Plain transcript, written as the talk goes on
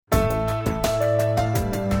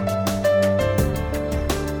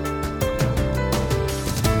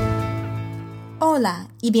Hola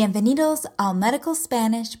y bienvenidos al Medical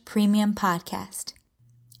Spanish Premium Podcast.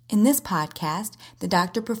 In this podcast, the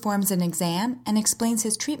doctor performs an exam and explains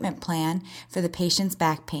his treatment plan for the patient's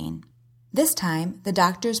back pain. This time, the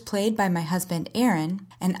doctor is played by my husband Aaron,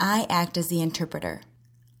 and I act as the interpreter.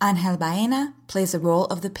 Angel Baena plays the role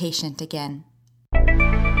of the patient again.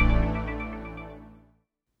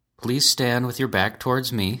 Please stand with your back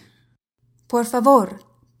towards me. Por favor,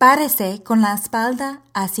 párese con la espalda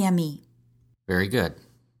hacia mí. Very good.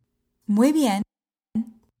 Muy bien.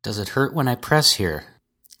 Does it hurt when I press here?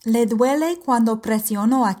 ¿Le duele cuando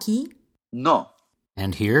presiono aquí? No.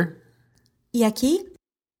 And here? ¿Y aquí?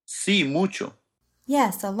 Sí, mucho.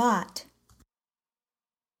 Yes, a lot.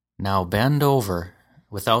 Now bend over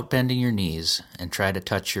without bending your knees and try to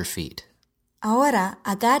touch your feet. Ahora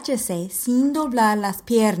agáchese sin doblar las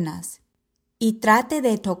piernas y trate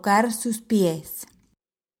de tocar sus pies.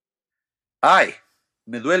 ¡Ay!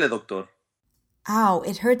 Me duele, doctor. Ow,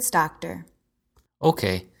 it hurts, doctor.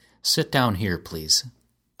 Okay, sit down here, please.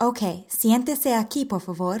 Okay, siéntese aquí, por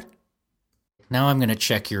favor. Now I'm going to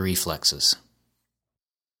check your reflexes.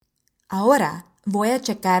 Ahora voy a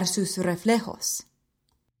checar sus reflejos.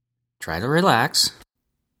 Try to relax.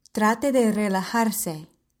 Trate de relajarse.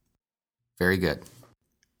 Very good.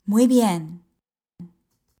 Muy bien.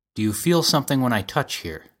 Do you feel something when I touch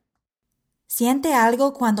here? ¿Siente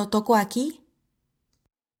algo cuando toco aquí?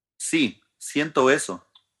 Sí, siento eso.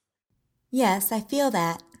 Yes, I feel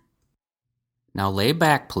that. Now lay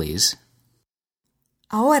back, please.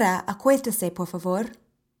 Ahora acuéstese, por favor.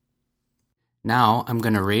 Now I'm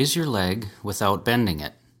going to raise your leg without bending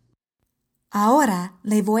it. Ahora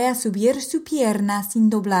le voy a subir su pierna sin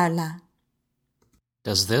doblarla.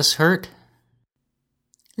 Does this hurt?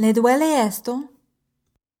 ¿Le duele esto?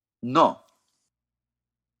 No.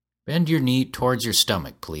 Bend your knee towards your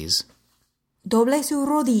stomach, please. Doble su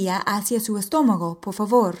rodilla hacia su estómago, por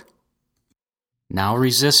favor. Now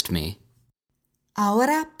resist me.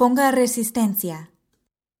 Ahora ponga resistencia.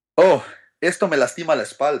 Oh, esto me lastima la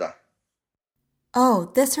espalda.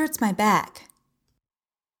 Oh, this hurts my back.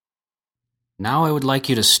 Now I would like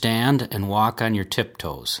you to stand and walk on your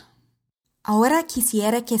tiptoes. Ahora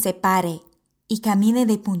quisiera que se pare y camine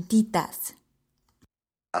de puntitas.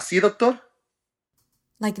 ¿Así, doctor?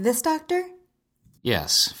 Like this, doctor?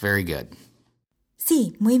 Yes, very good.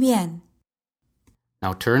 Sí, muy bien.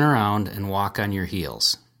 Now turn around and walk on your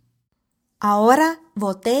heels. Ahora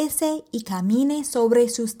voltéese y camine sobre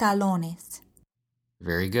sus talones.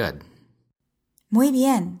 Very good. Muy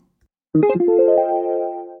bien.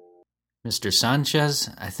 Mr. Sanchez,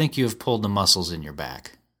 I think you have pulled the muscles in your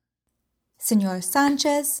back. Señor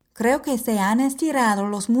Sánchez, creo que se han estirado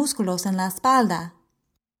los músculos en la espalda.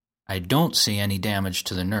 I don't see any damage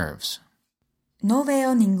to the nerves. No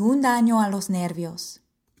veo ningún daño a los nervios.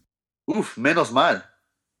 Uf, menos mal.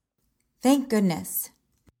 Thank goodness.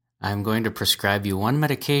 I'm going to prescribe you one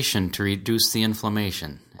medication to reduce the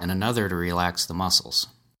inflammation and another to relax the muscles.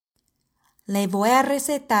 Le voy a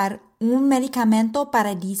recetar un medicamento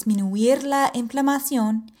para disminuir la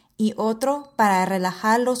inflamación y otro para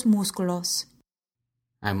relajar los músculos.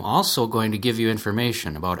 I'm also going to give you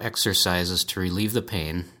information about exercises to relieve the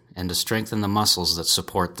pain and to strengthen the muscles that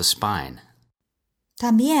support the spine.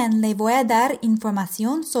 También le voy a dar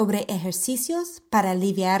información sobre ejercicios para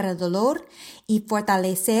aliviar el dolor y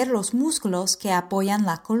fortalecer los músculos que apoyan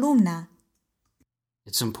la columna.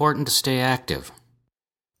 It's important to stay active.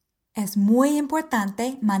 Es muy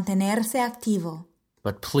importante mantenerse activo.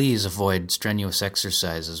 But please avoid strenuous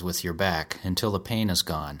exercises with your back until the pain is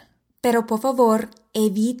gone. Pero por favor,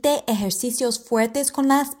 evite ejercicios fuertes con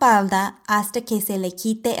la espalda hasta que se le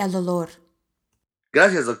quite el dolor.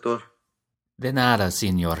 Gracias, doctor. De nada,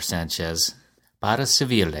 Señor Sanchez. Para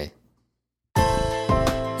servirle.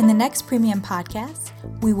 In the next premium podcast,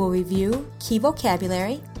 we will review key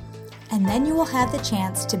vocabulary, and then you will have the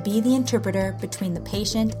chance to be the interpreter between the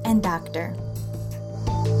patient and doctor.